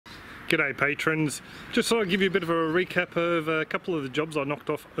G'day patrons, just thought I'd give you a bit of a recap of a couple of the jobs I knocked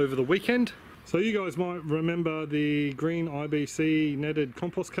off over the weekend. So you guys might remember the green IBC netted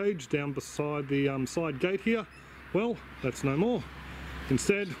compost cage down beside the side gate here. Well, that's no more.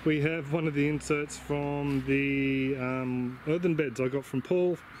 Instead we have one of the inserts from the earthen beds I got from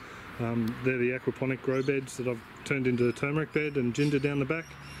Paul. They're the aquaponic grow beds that I've turned into a turmeric bed and ginger down the back.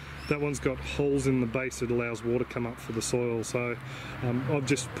 That one's got holes in the base that allows water to come up for the soil, so I've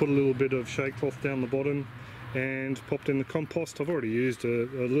just put a little bit of shade cloth down the bottom and popped in the compost. I've already used a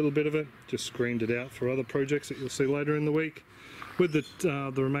little bit of it, just screened it out for other projects that you'll see later in the week. With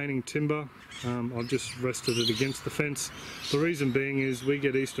the remaining timber, I've just rested it against the fence. The reason being is we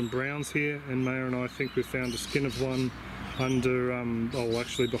get eastern browns here, and Maya and I think we found a skin of one under,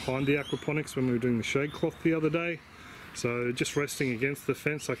 actually behind the aquaponics when we were doing the shade cloth the other day. So just resting against the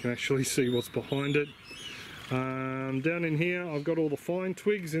fence I can actually see what's behind it. Down in here I've got all the fine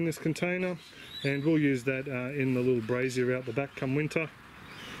twigs in this container, and we'll use that in the little brazier out the back come winter.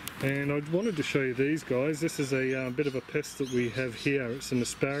 And I wanted to show you these guys. This is a bit of a pest that we have here. It's an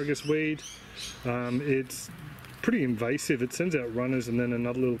asparagus weed. It's pretty invasive. It sends out runners and then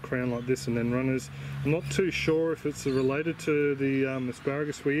another little crown like this and then runners. I'm not too sure if it's related to the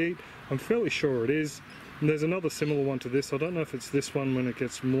asparagus we eat. I'm fairly sure it is. And there's another similar one to this. I don't know if it's this one when it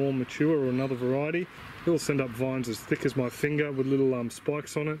gets more mature or another variety. It'll send up vines as thick as my finger with little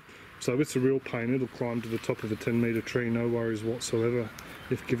spikes on it. So it's a real pain. It'll climb to the top of a 10-metre tree, no worries whatsoever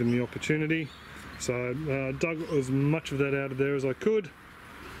if given the opportunity. So dug as much of that out of there as I could.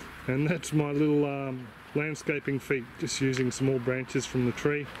 And that's my little landscaping feat, just using some more branches from the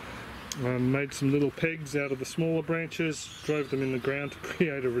tree. Made some little pegs out of the smaller branches, drove them in the ground to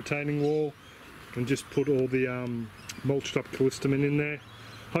create a retaining wall, and just put all the mulched up callistemon in there.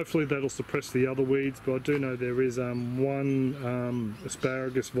 Hopefully that'll suppress the other weeds, but I do know there is one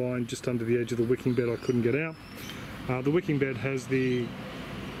asparagus vine just under the edge of the wicking bed I couldn't get out. The wicking bed has the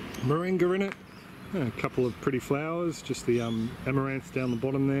moringa in it, a couple of pretty flowers, just the amaranth down the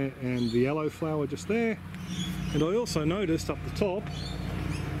bottom there and the yellow flower just there. And I also noticed up the top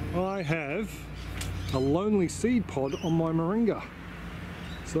I have a lonely seed pod on my moringa.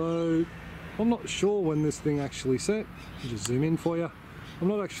 So I'm not sure when this thing actually set. I'll just zoom in for you. I'm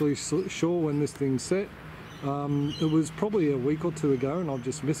not actually sure when this thing set. It was probably a week or two ago and I've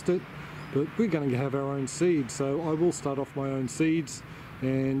just missed it. But we're going to have our own seeds, so I will start off my own seeds.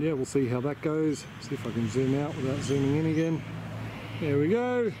 And yeah, we'll see how that goes. See if I can zoom out without zooming in again. There we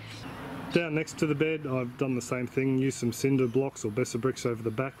go. Down next to the bed, I've done the same thing. Used some cinder blocks or baesso bricks over the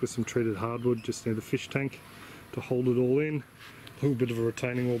back with some treated hardwood just near the fish tank to hold it all in. A little bit of a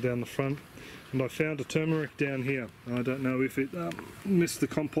retaining wall down the front. And I found a turmeric down here. I don't know if it missed the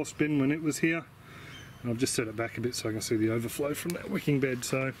compost bin when it was here. I've just set it back a bit so I can see the overflow from that wicking bed.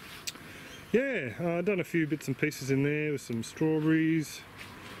 So yeah, I've done a few bits and pieces in there with some strawberries.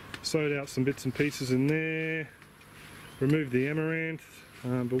 Sowed out some bits and pieces in there. Removed the amaranth.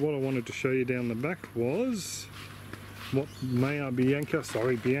 But what I wanted to show you down the back was what Bianca,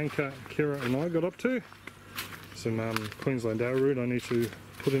 Kira and I got up to. Some Queensland arrowroot I need to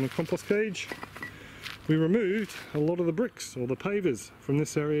put in a compost cage. We removed a lot of the bricks or the pavers from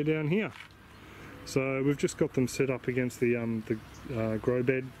this area down here. So we've just got them set up against the grow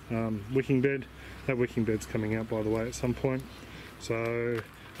bed, wicking bed. That wicking bed's coming out by the way at some point. So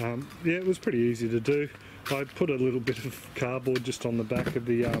yeah, it was pretty easy to do. I put a little bit of cardboard just on the back of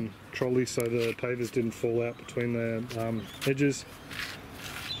the trolley so the pavers didn't fall out between the edges.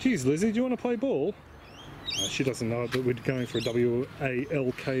 Geez, Lizzie, do you want to play ball? She doesn't know it, but we're going for a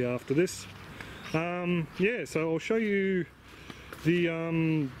WALK after this. Yeah, so I'll show you the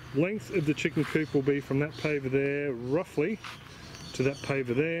length of the chicken coop will be from that paver there roughly to that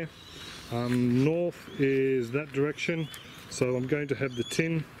paver there. North is that direction, so I'm going to have the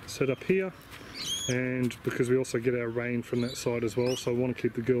tin set up here, and because we also get our rain from that side as well, so I want to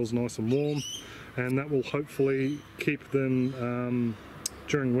keep the girls nice and warm, and that will hopefully keep them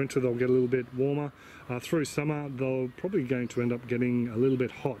during winter. They'll get a little bit warmer. Through summer they're probably going to end up getting a little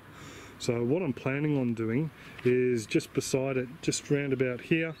bit hot. So what I'm planning on doing is just beside it, just round about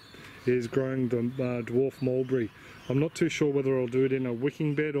here, is growing the dwarf mulberry. I'm not too sure whether I'll do it in a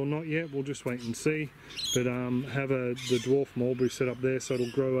wicking bed or not yet. We'll just wait and see. But have the dwarf mulberry set up there so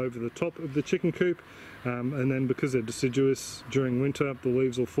it'll grow over the top of the chicken coop. And then because they're deciduous during winter, the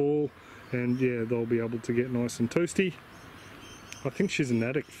leaves will fall and yeah, they'll be able to get nice and toasty. I think she's an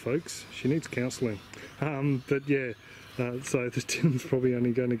addict, folks. She needs counselling. But yeah, so the tin's probably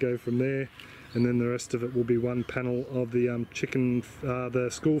only going to go from there. and then the rest of it will be one panel of the the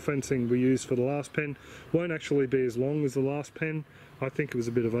school fencing we used for the last pen. Won't actually be as long as the last pen. I think it was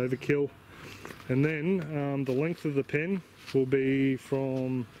a bit of overkill. And then the length of the pen will be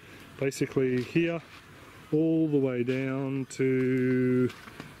from basically here all the way down to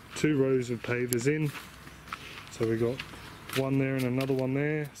 2 rows of pavers in. So we got one there and another one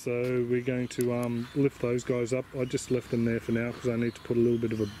there, so we're going to lift those guys up. I just left them there for now because I need to put a little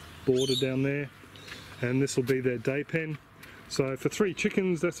bit of a border down there, and this will be their day pen. So for 3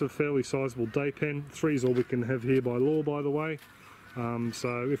 chickens, that's a fairly sizable day pen. 3 is all we can have here by law, by the way.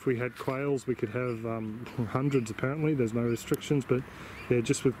 So if we had quails, we could have hundreds apparently. There's no restrictions, but yeah,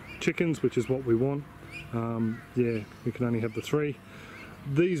 just with chickens, which is what we want, yeah, we can only have the 3.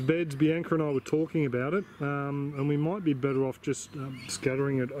 These beds, Bianca and I were talking about it, and we might be better off just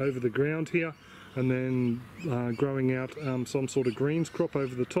scattering it over the ground here, and then growing out some sort of greens crop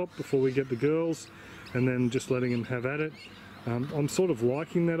over the top before we get the girls, and then just letting them have at it. I'm sort of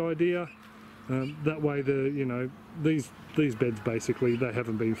liking that idea. That way, these beds basically, they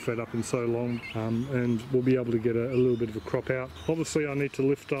haven't been fed up in so long, and we'll be able to get a little bit of a crop out. Obviously, I need to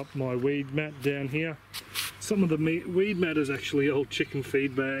lift up my weed mat down here. Some of the weed mat is actually old chicken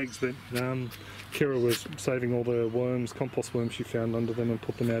feed bags that Kira was saving all the worms, compost worms she found under them, and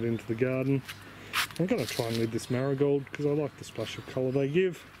put them out into the garden. I'm going to try and leave this marigold because I like the splash of colour they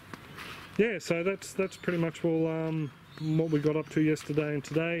give. Yeah, so that's pretty much all what we got up to yesterday and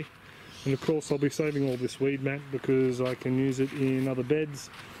today. And of course I'll be saving all this weed mat because I can use it in other beds.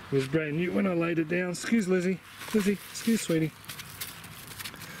 It was brand new when I laid it down. Excuse Lizzie. Lizzie, excuse sweetie.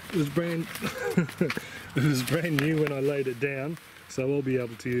 It was brand it was brand new when I laid it down, so I'll be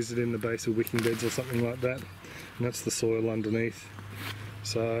able to use it in the base of wicking beds or something like that. And that's the soil underneath.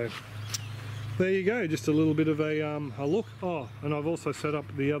 So there you go, just a little bit of a look. Oh, and I've also set up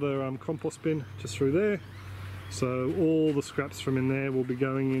the other compost bin just through there. So all the scraps from in there will be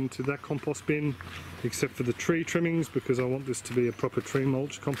going into that compost bin, except for the tree trimmings, because I want this to be a proper tree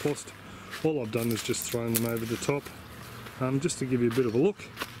mulch compost. All I've done is just thrown them over the top, just to give you a bit of a look.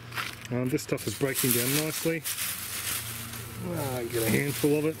 This stuff is breaking down nicely. Get a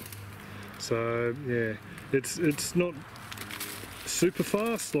handful of it. So yeah, it's not super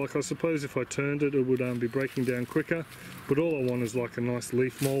fast. Like, I suppose if I turned it, it would be breaking down quicker. But all I want is like a nice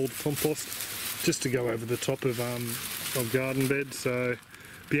leaf mould compost, just to go over the top of garden beds. So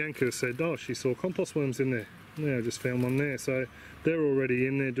Bianca said, oh, she saw compost worms in there. Yeah, I just found one there. So they're already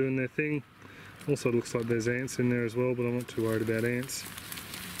in there doing their thing. Also, it looks like there's ants in there as well, but I'm not too worried about ants.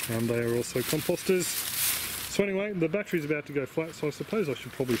 They are also composters. So anyway, the battery's about to go flat, so I suppose I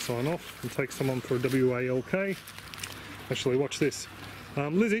should probably sign off and take someone for a WALK. Actually, watch this.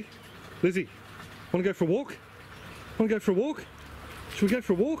 Lizzie, want to go for a walk? Want to go for a walk? Should we go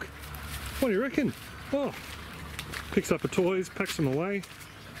for a walk? What do you reckon? Oh, picks up her toys, packs them away.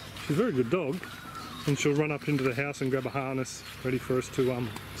 She's a very good dog, and she'll run up into the house and grab a harness, ready for us to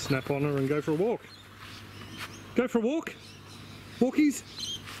snap on her and go for a walk. Go for a walk? Walkies?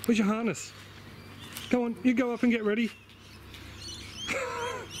 Where's your harness? Go on, you go up and get ready.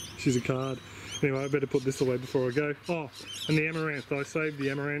 She's a card. Anyway, I better put this away before I go. Oh, and the amaranth. I saved the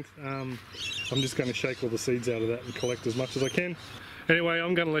amaranth. I'm just going to shake all the seeds out of that and collect as much as I can. Anyway,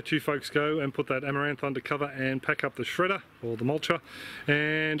 I'm going to let you folks go and put that amaranth under cover and pack up the shredder, or the mulcher,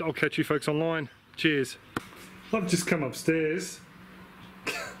 and I'll catch you folks online. Cheers. I've just come upstairs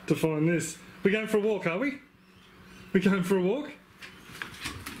to find this. We're going for a walk, are we? We're going for a walk?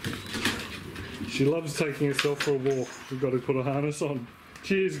 She loves taking herself for a walk. We've got to put a harness on.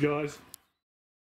 Cheers, guys.